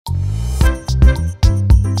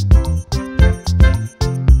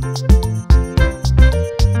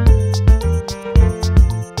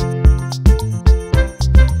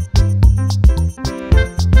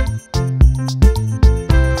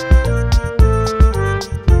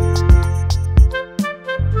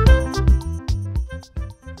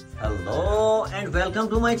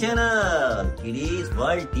welcome to my channel, Kidiez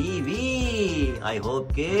World TV. I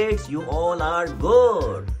hope kids you all are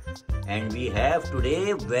good. And we have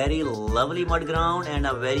today very lovely mud ground and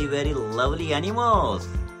a very lovely animals.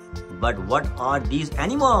 But what are these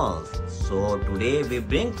animals? So today we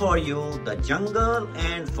bring for you the jungle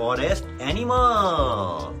and forest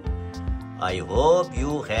animals. I hope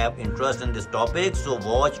you have interest in this topic, so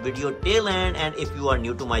watch video till end, and if you are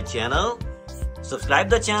new to my channel, subscribe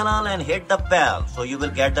the channel and hit the bell so you will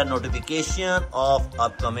get the notification of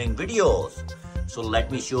upcoming videos. So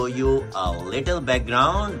let me show you a little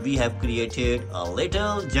background. We have created a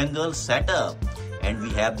little jungle setup and we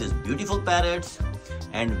have these beautiful parrots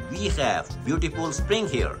and we have beautiful spring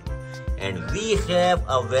here and we have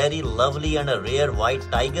a very lovely and a rare white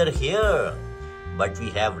tiger here. But we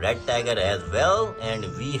have red tiger as well, and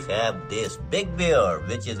we have this big bear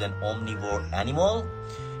which is an omnivore animal,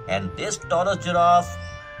 and this Taurus giraffe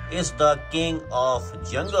is the king of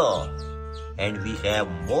jungle. And we have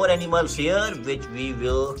more animals here which we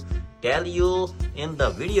will tell you in the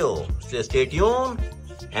video. So stay tuned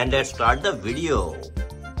and let's start the video.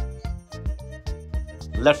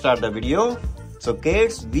 Let's start the video. So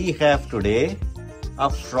kids, we have today a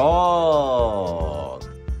frog.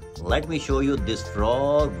 Let me show you this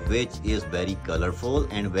frog which is very colorful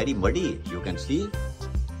and very muddy. You can see,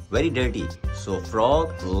 very dirty. So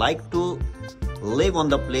frog like to live on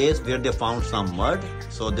the place where they found some mud.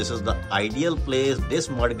 So this is the ideal place, this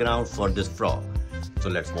mud ground for this frog. So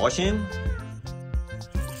let's wash him.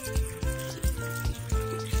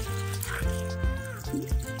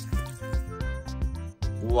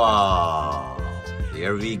 Wow,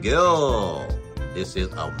 here we go. This is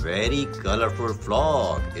a very colorful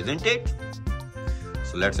frog, isn't it?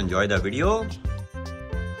 So let's enjoy the video.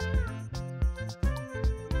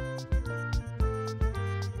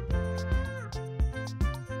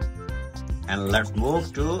 And let's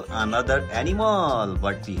move to another animal.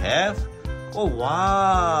 What we have? Oh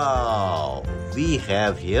wow! We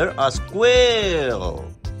have here a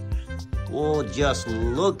squirrel. Oh, just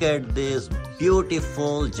look at this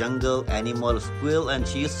beautiful jungle animal squirrel, and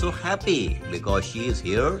she is so happy because she is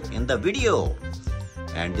here in the video.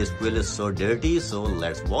 And this squirrel is so dirty, so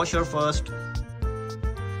let's wash her first.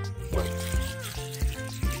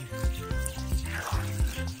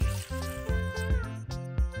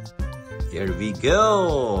 Here we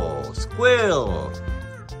go, squirrel.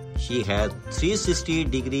 She has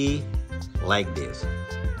 360-degree like this.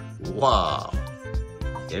 Wow.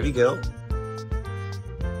 Here we go.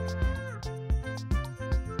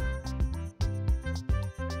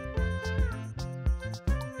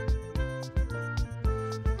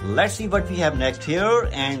 Let's see what we have next here,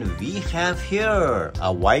 and we have here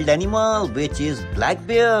a wild animal which is black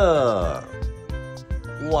bear.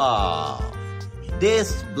 Wow,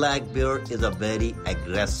 this black bear is a very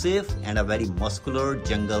aggressive and a very muscular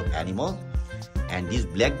jungle animal, and these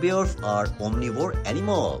black bears are omnivore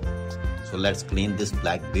animals. So let's clean this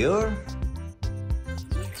black bear.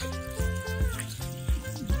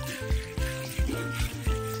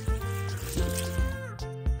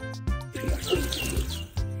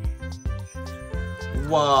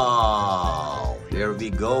 Wow, here we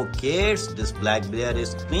go kids, this black bear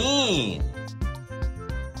is clean.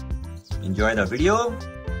 Enjoy the video.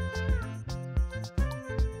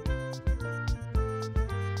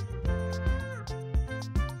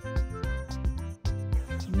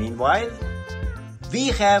 Meanwhile, we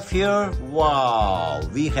have here, wow,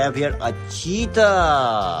 we have here a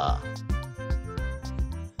cheetah.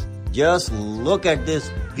 Just look at this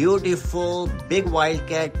beautiful big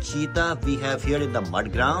wildcat cheetah we have here in the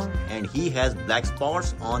mud ground, and he has black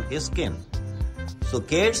spots on his skin. So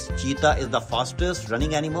kids, cheetah is the fastest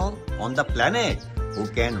running animal on the planet who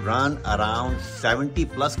can run around 70+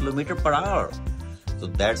 km/h. So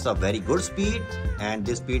that's a very good speed, and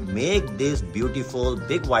this speed make this beautiful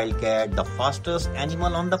big wildcat the fastest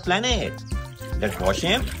animal on the planet. Let's wash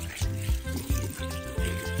him.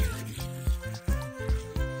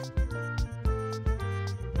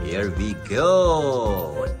 Here we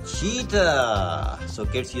go, cheetah. So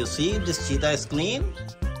kids, you see this cheetah is clean.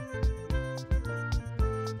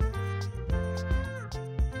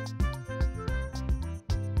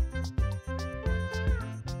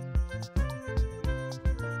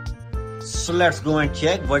 So let's go and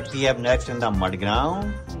check what we have next in the mud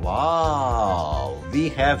ground. Wow, we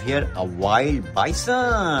have here a wild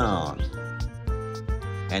bison.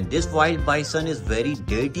 And this wild bison is very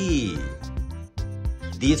dirty.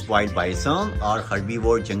 These wild bison are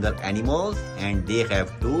herbivore jungle animals and they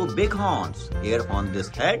have two big horns here on this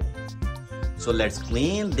head. So let's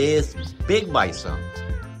clean this big bison.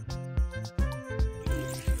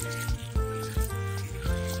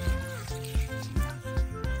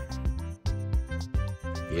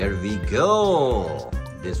 Here we go.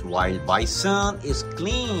 This wild bison is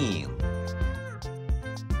clean.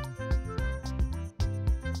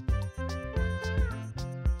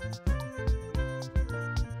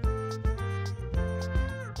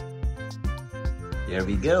 Here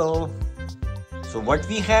we go. So what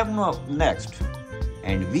we have now next?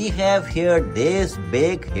 And we have here this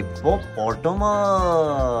big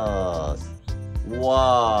hippopotamus.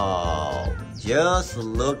 Wow, just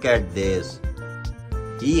look at this.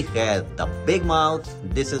 He has the big mouth.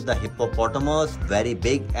 This is the hippopotamus, very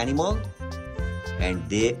big animal. And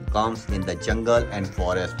they comes in the jungle and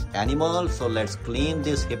forest animal. So let's clean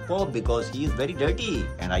this hippo because he is very dirty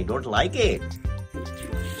and I don't like it.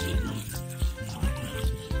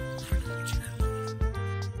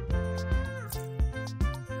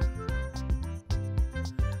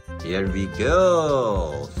 Here we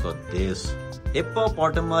go. So this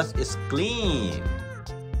hippopotamus is clean.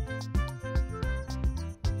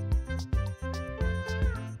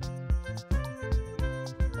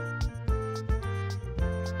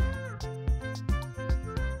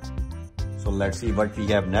 So let's see what we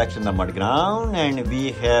have next in the mud ground, and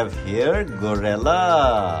we have here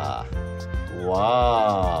gorilla.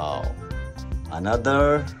 Wow,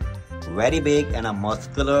 another very big and a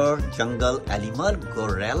muscular jungle animal,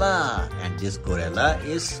 gorilla, and this gorilla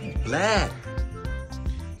is black.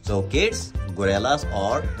 So kids, gorillas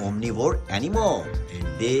are omnivore animal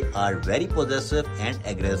and they are very possessive and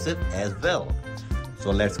aggressive as well. So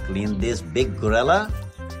let's clean this big gorilla.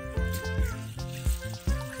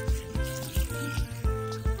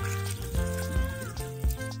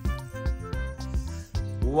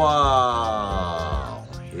 Wow,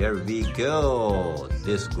 here we go.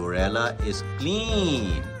 This gorilla is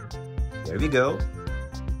clean. Here we go.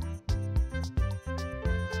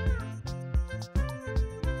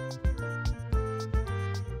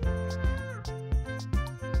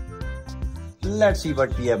 Let's see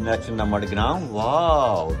what we have next in the mud ground.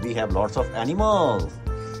 Wow, we have lots of animals.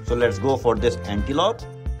 So let's go for this antelope,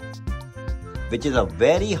 which is a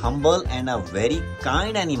very humble and a very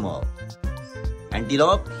kind animal.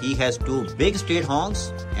 Antelope, he has two big straight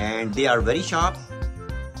horns and they are very sharp.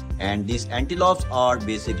 And these antelopes are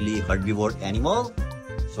basically herbivore animal.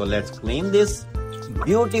 So let's clean this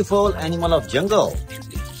beautiful animal of jungle.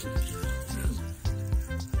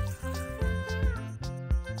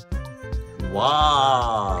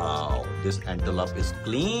 Wow, this antelope is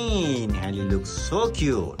clean and he looks so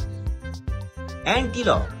cute.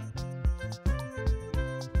 Antelope.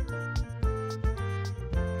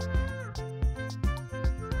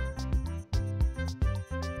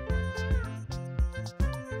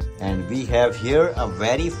 And we have here a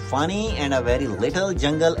very funny and a very little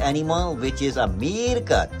jungle animal, which is a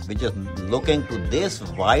meerkat, which is looking to this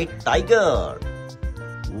white tiger.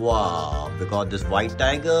 Wow, because this white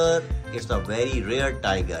tiger, it's a very rare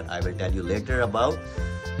tiger. I will tell you later about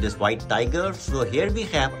this white tiger. So here we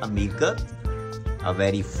have a meerkat, a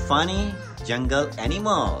very funny jungle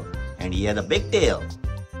animal, and he has a big tail.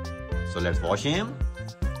 So let's wash him.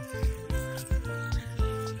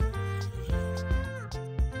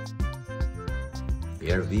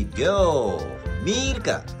 Here we go,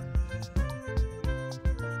 Meerkat.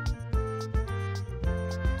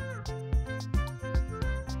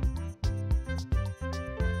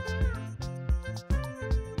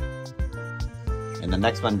 And the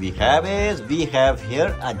next one we have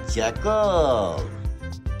here a jackal,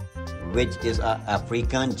 which is an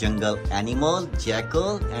African jungle animal,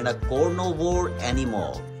 jackal, and a carnivore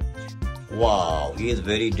animal. Wow, he is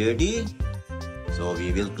very dirty, so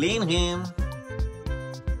we will clean him.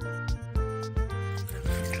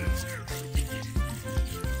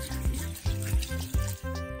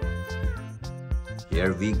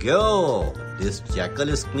 Here we go. This jackal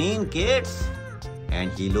is clean, kids,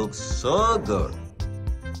 and he looks so good.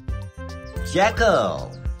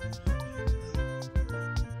 Jackal.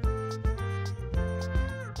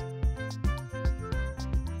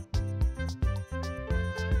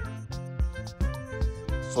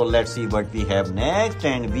 So let's see what we have next,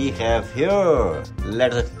 and we have here,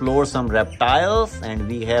 let's explore some reptiles, and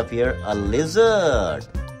we have here a lizard.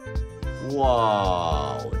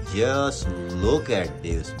 Wow, just look at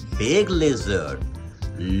this big lizard.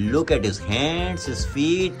 Look at his hands, his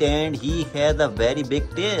feet, and he has a very big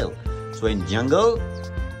tail. So in jungle,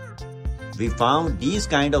 we found these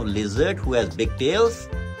kind of lizard who has big tails.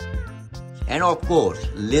 And of course,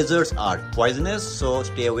 lizards are poisonous, so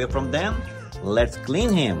stay away from them. Let's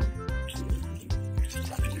clean him.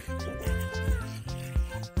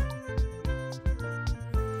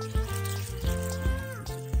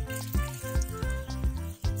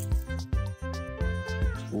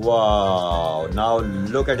 Wow, now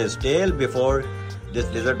look at his tail. Before, this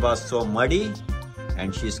lizard was so muddy,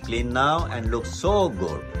 and she's clean now and looks so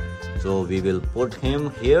good. So we will put him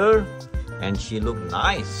here, and she look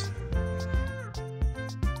nice.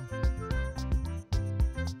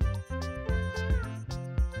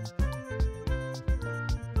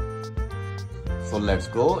 So let's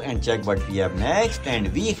go and check what we have next,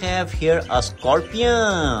 and we have here a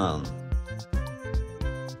scorpion.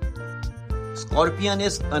 Scorpion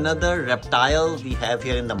is another reptile we have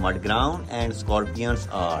here in the mud ground, and scorpions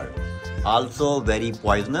are also very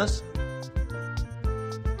poisonous.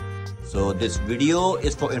 So this video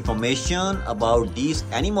is for information about these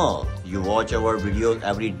animals. You watch our videos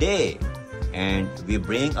every day and we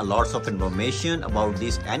bring a lots of information about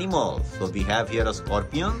these animals. So we have here a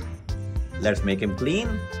scorpion. Let's make him clean.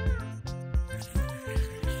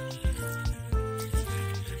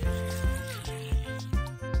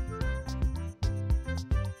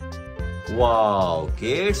 Wow,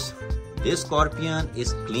 kids, this scorpion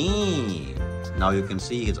is clean. Now you can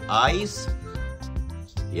see his eyes.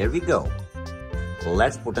 Here we go.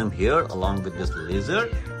 Let's put him here along with this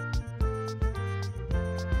lizard.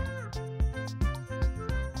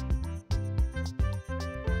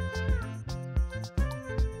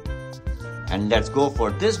 And let's go for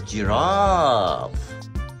this giraffe.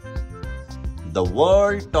 The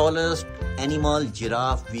world's tallest animal,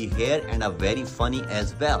 giraffe, we hear, and are very funny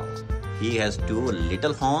as well. He has two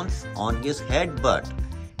little horns on his head, but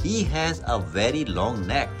he has a very long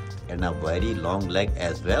neck and a very long leg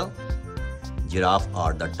as well. Giraffe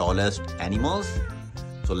are the tallest animals.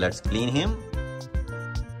 So let's clean him.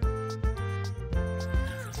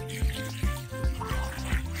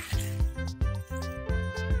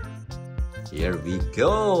 Here we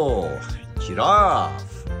go,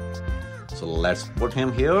 giraffe. So let's put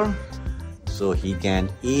him here so he can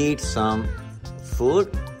eat some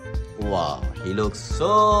food. Wow, he looks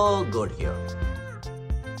so good here.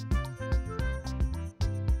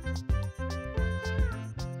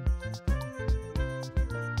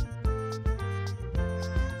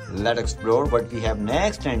 Let's explore what we have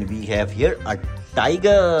next, and we have here a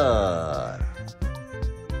tiger.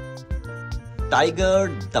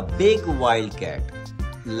 Tiger, the big wild cat.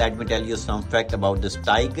 Let me tell you some fact about this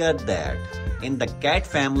tiger, that in the cat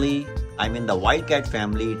family, the wild cat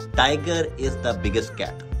family, tiger is the biggest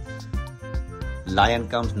cat. Lion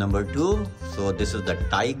comes number 2. So this is the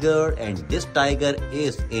tiger, and this tiger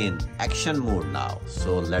is in action mode now.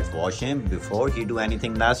 So let's watch him before he do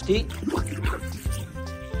anything nasty.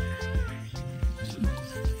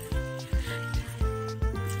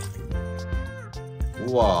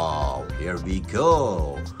 Wow, here we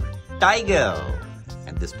go, tiger.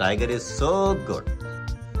 And this tiger is so good.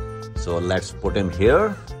 So let's put him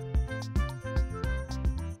here.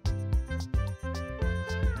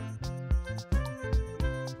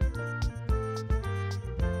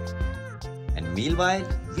 And meanwhile,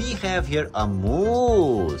 we have here a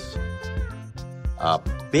moose. A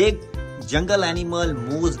big jungle animal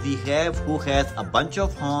moose we have, who has a bunch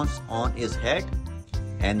of horns on his head.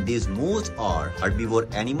 And these moose are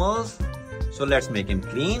herbivore animals. So let's make him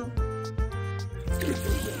clean.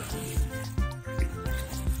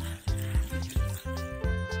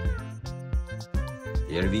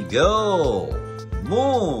 Here we go,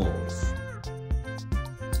 moose.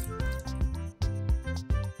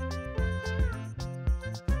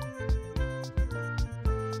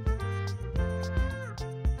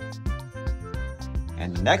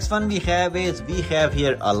 And the next one we have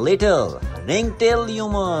here a little ringtail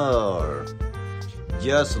lemur.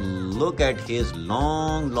 Just look at his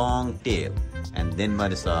long tail. And then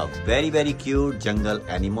one is a very cute jungle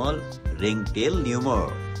animal, ringtail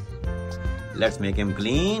lemur. Let's make him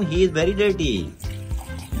clean. He is very dirty.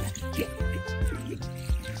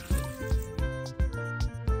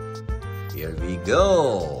 Here we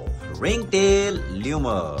go, ringtail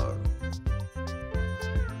lemur.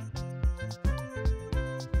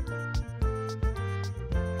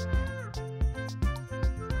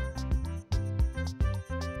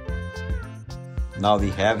 Now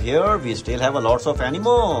we still have a lots of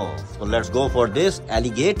animals. So let's go for this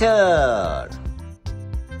alligator.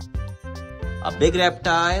 A big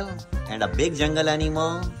reptile and a big jungle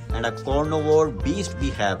animal and a carnivore beast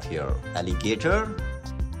we have here. Alligator.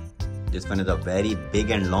 This one is a very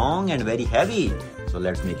big and long and very heavy. So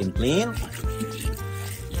let's make him clean.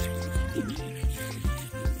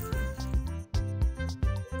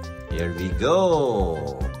 Here we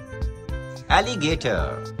go,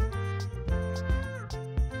 alligator.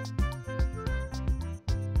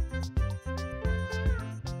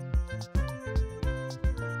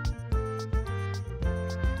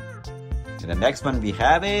 And the next one we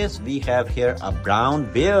have here a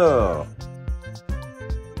brown bear,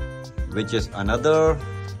 which is another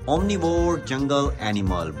omnivore jungle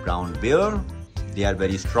animal. Brown bear, they are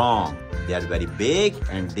very strong, they are very big,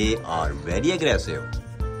 and they are very aggressive.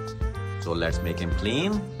 So let's make him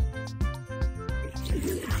clean.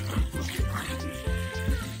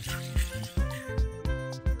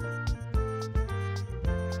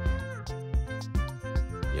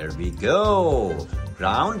 Here we go,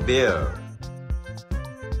 brown bear.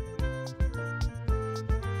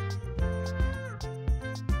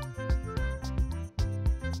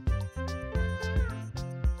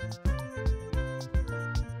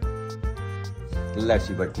 Let's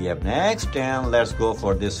see what we have next, and let's go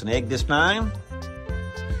for this snake this time.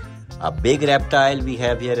 A big reptile we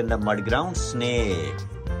have here in the mud ground, snake,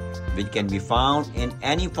 which can be found in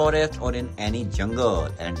any forest or in any jungle.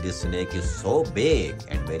 And this snake is so big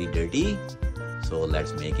and very dirty. So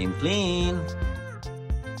let's make him clean.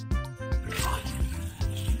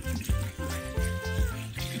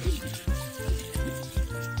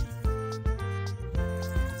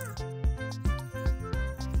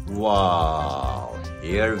 Wow,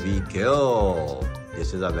 here we go.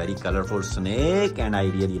 This is a very colorful snake and I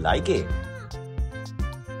really like it.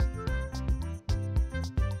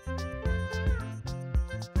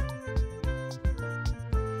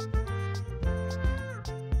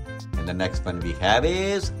 And the next one we have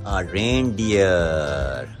is a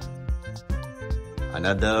reindeer.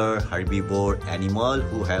 Another herbivore animal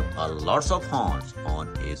who have a lots of horns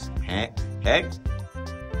on his head.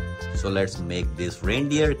 So let's make this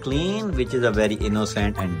reindeer clean, which is a very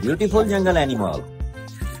innocent and beautiful jungle animal.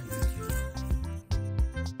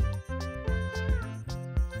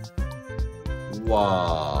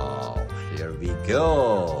 Wow, here we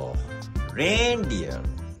go, reindeer.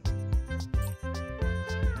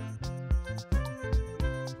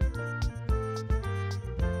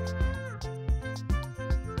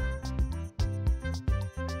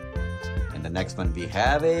 And the next one we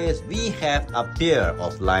have a pair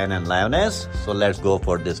of lion and lioness. So let's go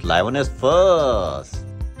for this lioness first.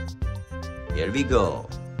 Here we go.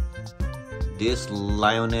 This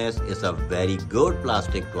lioness is a very good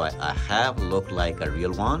plastic toy. I have looked like a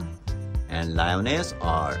real one. And lioness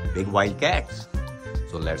are big wild cats.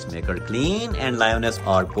 So let's make her clean. And lioness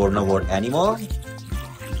are carnivore animal.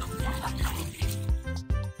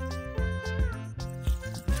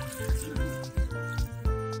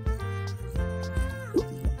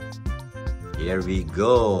 Here we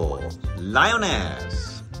go,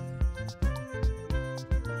 lioness.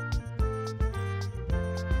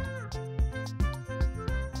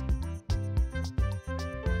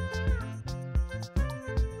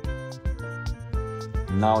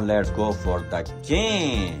 Now let's go for the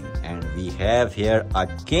king, and we have here a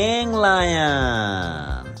king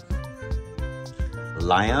lion.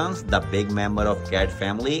 Lions, the big member of cat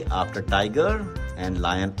family after tiger, and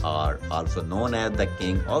lion are also known as the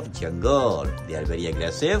king of jungle. They are very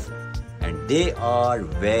aggressive and they are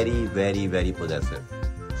very, very, very possessive.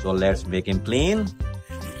 So let's make him clean.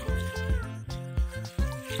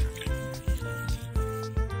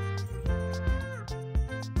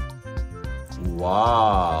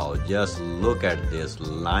 Wow, just look at this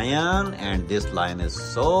lion, and this lion is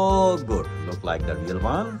so good. Look like the real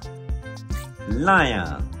one.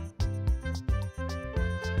 Lion.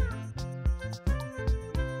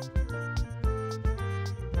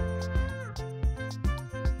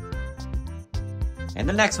 And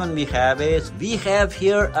the next one we have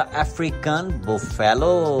here a African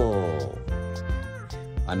buffalo.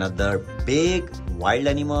 Another big wild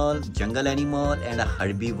animal, jungle animal, and a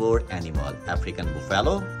herbivore animal, African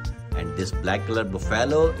buffalo. And this black color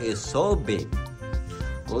buffalo is so big.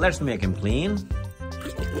 Let's make him clean.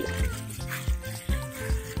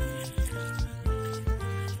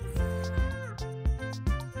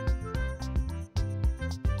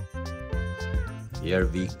 Here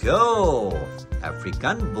we go,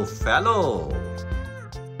 African buffalo.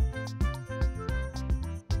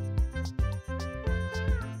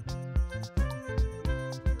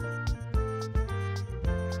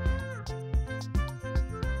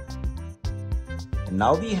 And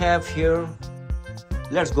now we have here,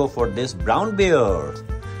 let's go for this brown bear.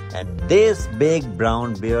 And this big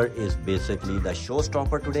brown bear is basically the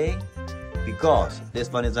showstopper today, because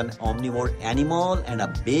this one is an omnivore animal and a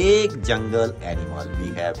big jungle animal. We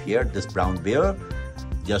have here this brown bear.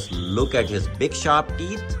 Just look at his big sharp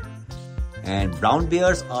teeth. And brown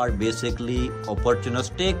bears are basically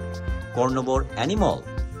opportunistic carnivore animal,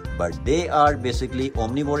 but they are basically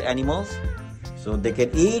omnivore animals, so they can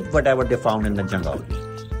eat whatever they found in the jungle.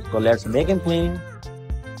 So let's make him clean.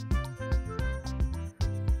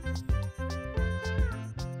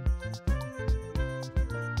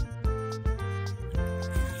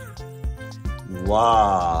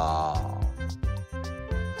 Wow.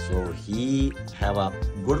 So he have a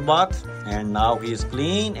good bath and now he is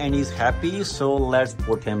clean and he's happy. So let's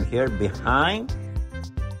put him here behind.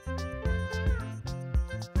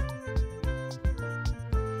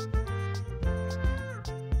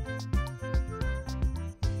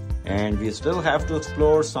 And we still have to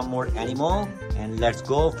explore some more animal, and let's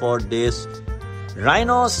go for this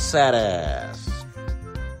rhinoceros.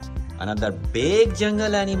 Another big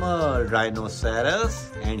jungle animal, rhinoceros,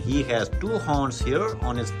 and he has two horns here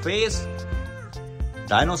on his face.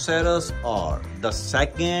 Rhinoceros are the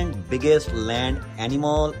second biggest land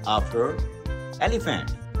animal after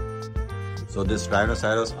elephant. So this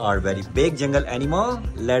rhinoceros are very big jungle animal.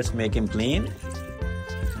 Let's make him clean.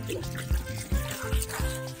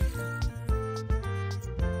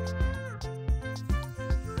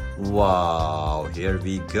 Wow, here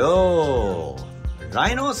we go.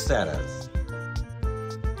 Rhinoceros.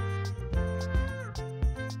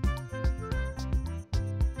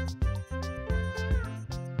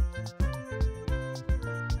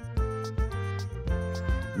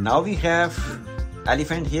 Now we have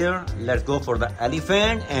elephant here. Let's go for the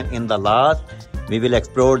elephant, and in the last we will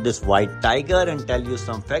explore this white tiger and tell you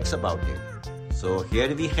some facts about it. So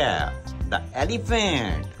here we have the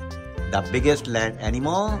elephant, the biggest land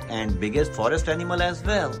animal and biggest forest animal as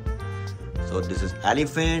well. So this is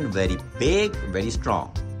elephant, very big, very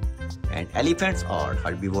strong. And elephants are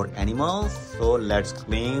herbivore animals. So let's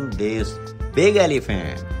claim this big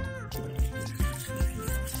elephant.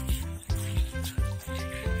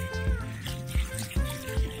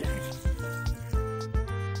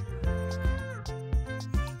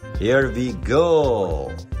 Here we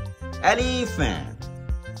go. Elephant.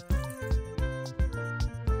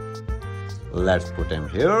 Let's put him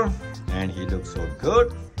here, and he looks so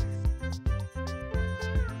good.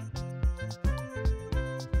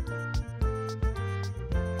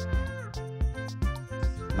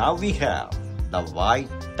 Now we have the white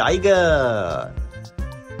tiger,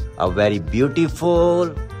 a very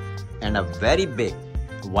beautiful and a very big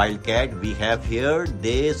wildcat. We have here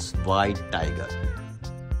this white tiger.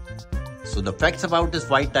 So the facts about this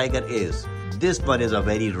white tiger is, this one is a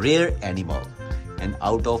very rare animal. And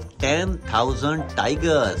out of 10,000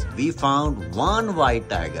 tigers, we found one white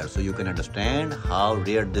tiger. So you can understand how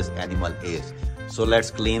rare this animal is. So let's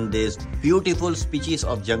claim this beautiful species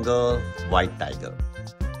of jungle, white tiger.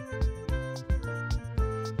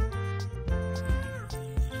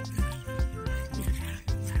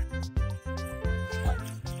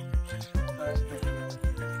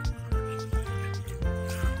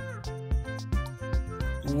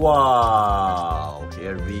 Wow,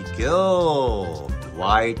 here we go.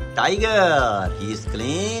 White tiger. He's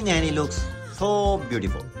clean and he looks so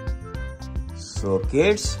beautiful. So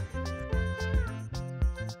kids,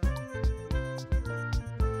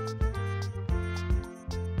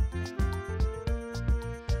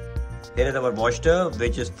 here is our watchtub,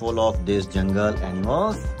 which is full of these jungle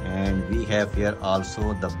animals, and we have here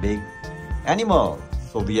also the big animal.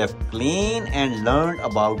 So we have cleaned and learned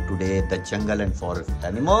about today the jungle and forest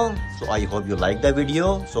animal. So I hope you like the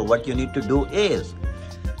video. So what you need to do is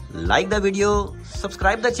like the video,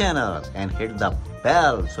 subscribe the channel and hit the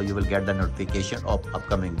bell so you will get the notification of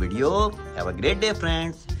upcoming video. Have a great day,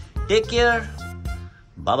 friends. Take care.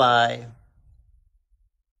 Bye-bye.